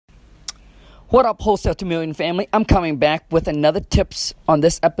What up, Wholesale to Million family? I'm coming back with another tips on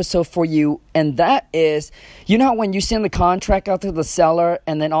this episode for you, and that is, you know how when you send the contract out to the seller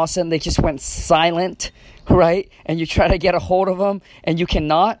and then all of a sudden they just went silent, right? And you try to get a hold of them and you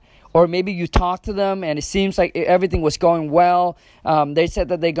cannot, or maybe you talk to them and it seems like everything was going well. They said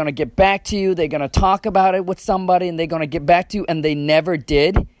that they're going to get back to you, they're going to talk about it with somebody and they're going to get back to you, and they never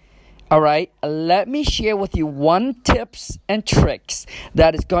did. All right, let me share with you one tips and tricks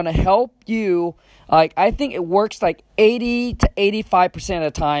that is going to help you. I think it works like 80 to 85%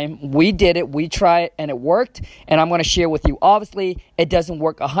 of the time. We did it, we tried it, and it worked. And I'm going to share with you. Obviously, it doesn't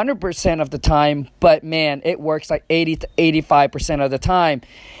work 100% of the time, but man, it works like 80 to 85% of the time.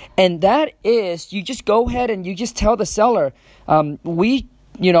 And that is, you just go ahead and you just tell the seller, we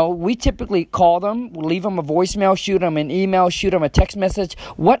typically call them, leave them a voicemail, shoot them an email, shoot them a text message,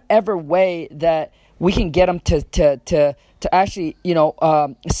 whatever way that we can get them to actually,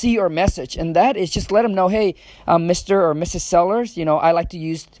 see your message. And that is just let them know, hey, Mr. or Mrs. Sellers, I like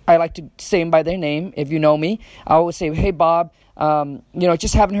to say them by their name. If you know me, I always say, hey, Bob,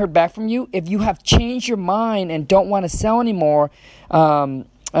 just haven't heard back from you. If you have changed your mind and don't want to sell anymore,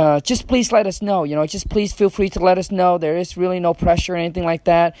 just please let us know. Just please feel free to let us know. There is really no pressure or anything like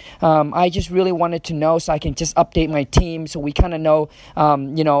that. I just really wanted to know so I can just update my team so we kind of know,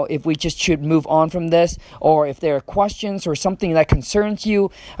 if we just should move on from this, or if there are questions or something that concerns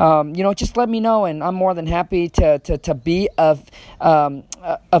you, just let me know, and I'm more than happy to be of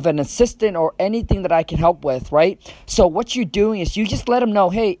an assistant or anything that I can help with, right? So what you're doing is you just let them know,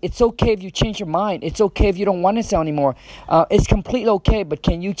 hey, it's okay if you change your mind. It's okay if you don't want to sell anymore. It's completely okay, but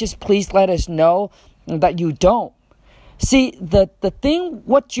can you just please let us know that you don't? See, the thing,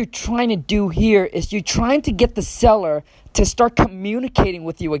 what you're trying to do here is you're trying to get the seller to start communicating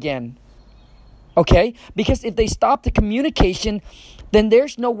with you again, okay? Because if they stop the communication, then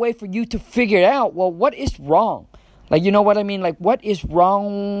there's no way for you to figure out, well, what is wrong? Like, you know what I mean? Like, what is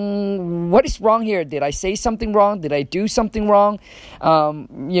wrong? What is wrong here? Did I say something wrong? Did I do something wrong?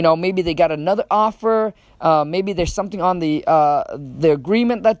 Maybe they got another offer. Maybe there's something on the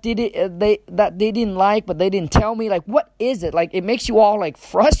agreement that they didn't like, but they didn't tell me. Like, what is it? Like, it makes you all like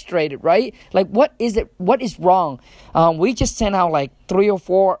frustrated, right? Like, what is it? What is wrong? We just sent out like 3 or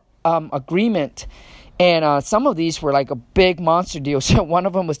 4 agreement. And some of these were like a big monster deal. So one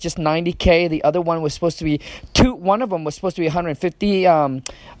of them was just $90K. The other one was supposed to be one of them was supposed to be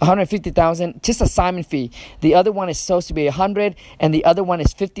 $150,000, just assignment fee. The other one is supposed to be $100,000, and the other one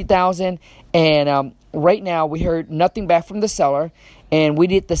is $50,000. And right now we heard nothing back from the seller, and we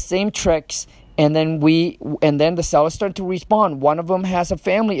did the same tricks. And then the seller started to respond. One of them has a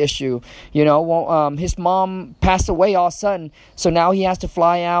family issue. His mom passed away all of a sudden, so now he has to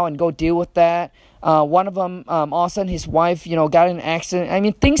fly out and go deal with that. One of them, all of a sudden, his wife, got in an accident. I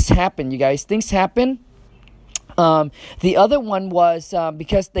mean, things happen, you guys. Things happen. The other one was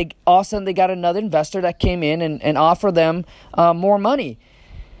because all of a sudden they got another investor that came in and offered them more money.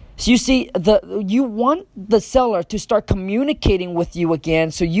 So you see, you want the seller to start communicating with you again,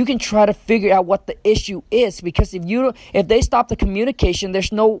 so you can try to figure out what the issue is. Because if they stop the communication,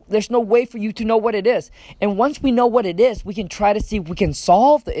 there's no way for you to know what it is. And once we know what it is, we can try to see if we can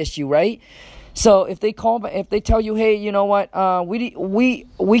solve the issue, right? So if they tell you, hey, you know what,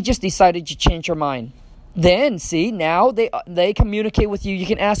 we just decided to change our mind. Then, see, now they communicate with you. You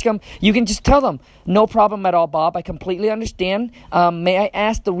can ask them, you can just tell them, no problem at all, Bob. I completely understand. May I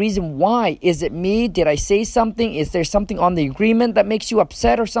ask the reason why? Is it me? Did I say something? Is there something on the agreement that makes you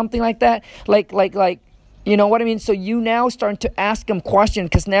upset or something like that? Like, you know what I mean? So you now starting to ask them questions,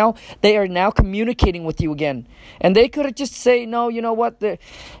 because now they are now communicating with you again. And they could have just say, no, you know what?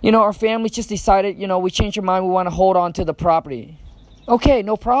 Our family just decided, we changed our mind. We want to hold on to the property. Okay,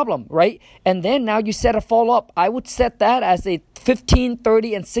 no problem, right? And then now you set a follow-up. I would set that as a 15,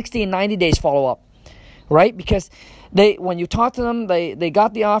 30, and 60, and 90 days follow-up, right? Because when you talk to them, they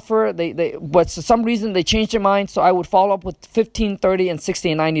got the offer, but for some reason they changed their mind, so I would follow up with 15, 30, and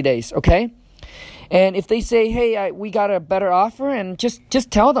 60, and 90 days, okay? And if they say, hey, we got a better offer, and just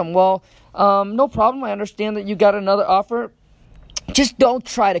tell them, well, no problem, I understand that you got another offer. Just don't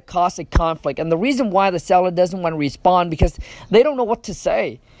try to cause a conflict. And the reason why the seller doesn't want to respond, because they don't know what to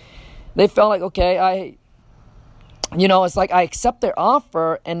say. They felt like, okay, it's like I accept their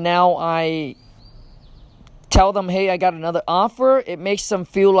offer, and now I tell them, hey, I got another offer. It makes them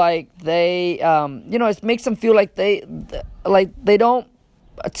feel like it makes them feel like they don't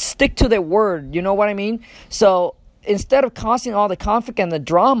stick to their word. You know what I mean? So instead of causing all the conflict and the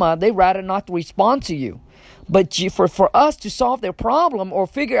drama, they rather not respond to you. But for us to solve their problem or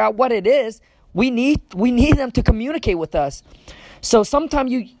figure out what it is, we need them to communicate with us. So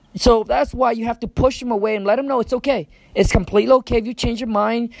sometimes So that's why you have to push them away and let them know it's okay. It's completely okay if you change your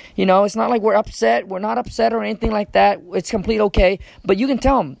mind. It's not like we're upset. We're not upset or anything like that. It's completely okay. But you can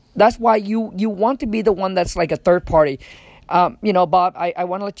tell them. That's why you want to be the one that's like a third party. Bob, I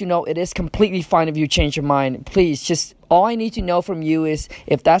want to let you know it is completely fine if you change your mind. Please, just all I need to know from you is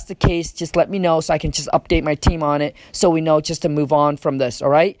if that's the case, just let me know so I can just update my team on it so we know just to move on from this, all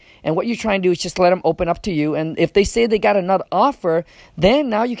right? And what you're trying to do is just let them open up to you. And if they say they got another offer, then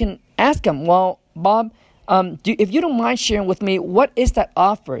now you can ask them, well, Bob, if you don't mind sharing with me, what is that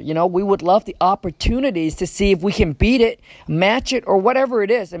offer? We would love the opportunities to see if we can beat it, match it, or whatever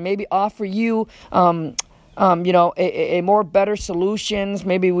it is, and maybe offer you a more better solutions.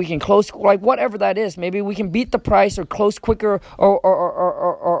 Maybe we can close, like whatever that is. Maybe we can beat the price or close quicker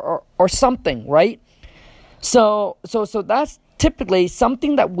or something, right? So that's typically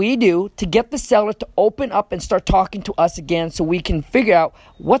something that we do to get the seller to open up and start talking to us again so we can figure out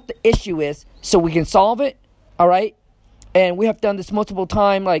what the issue is so we can solve it, all right? And we have done this multiple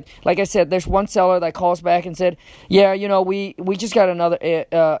times. Like I said, there's one seller that calls back and said, yeah, we just got another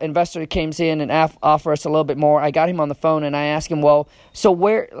investor that came in and offer us a little bit more. I got him on the phone and I asked him, well, so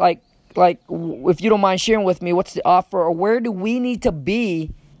where, if you don't mind sharing with me, what's the offer, or where do we need to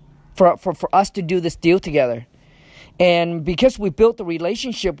be for us to do this deal together? And because we built the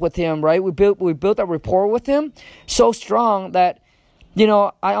relationship with him, right? We built a rapport with him so strong that,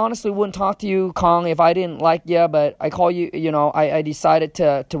 I honestly wouldn't talk to you, Kong, if I didn't like you, but I call you, I decided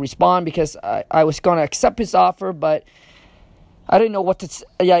to respond because I was going to accept his offer, but I didn't know what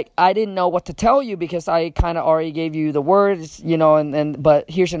to tell you because I kind of already gave you the words, but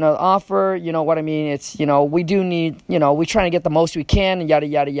here's another offer, you know what I mean? It's, we do need, we're trying to get the most we can, and yada,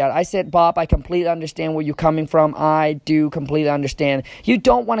 yada, yada. I said, Bob, I completely understand where you're coming from. I do completely understand. You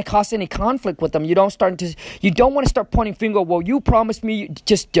don't want to cause any conflict with them. You don't want to start pointing finger, well, you promised me,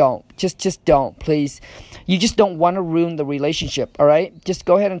 just don't. Just don't, please. You just don't want to ruin the relationship, all right? Just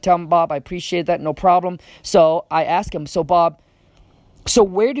go ahead and tell him, Bob, I appreciate that, no problem. So I asked him, so Bob, so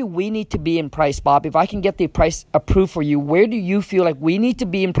where do we need to be in price, Bob? If I can get the price approved for you, where do you feel like we need to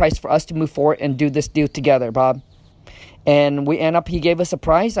be in price for us to move forward and do this deal together, Bob? And he gave us a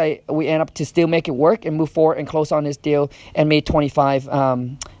price. We end up to still make it work and move forward and close on his deal and made 25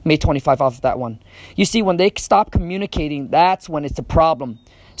 off of that one. You see, when they stop communicating, that's when it's a problem.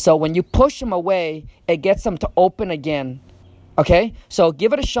 So when you push them away, it gets them to open again. Okay, so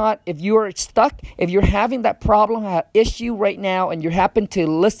give it a shot. If you are stuck, if you're having that problem, issue right now, and you happen to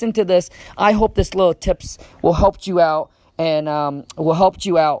listen to this, I hope this little tips will help you out and in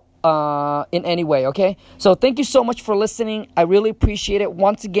any way, okay? So thank you so much for listening. I really appreciate it.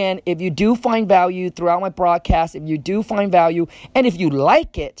 Once again, if you do find value throughout my broadcast, if you do find value, and if you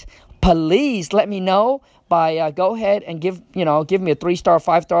like it, please let me know by go ahead and give me a 3-star,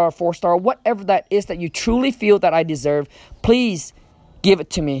 5-star, 4-star, whatever that is that you truly feel that I deserve. Please give it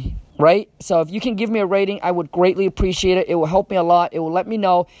to me, right? So if you can give me a rating, I would greatly appreciate it. It will help me a lot. It will let me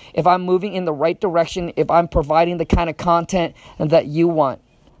know if I'm moving in the right direction, if I'm providing the kind of content that you want.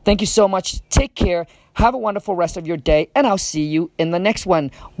 Thank you so much. Take care. Have a wonderful rest of your day, and I'll see you in the next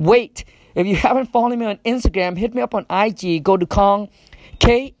one. Wait, if you haven't followed me on Instagram, hit me up on IG. Go to Khang,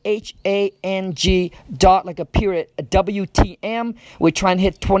 KHANG like a period, WTM. We're trying to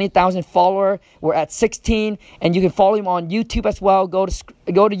hit 20,000 followers. We're at 16, and you can follow him on YouTube as well. Go to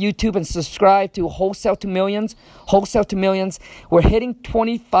YouTube and subscribe to Wholesale to Millions. Wholesale to Millions. We're hitting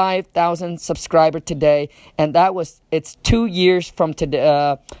 25,000 subscribers today, and it's 2 years from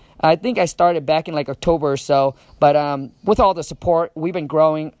today. I think I started back in October or so, but with all the support, we've been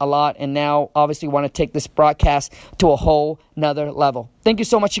growing a lot, and now obviously want to take this broadcast to a whole nother level. Thank you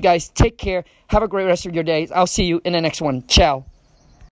so much, you guys. Take care. Have a great rest of your days. I'll see you in the next one. Ciao.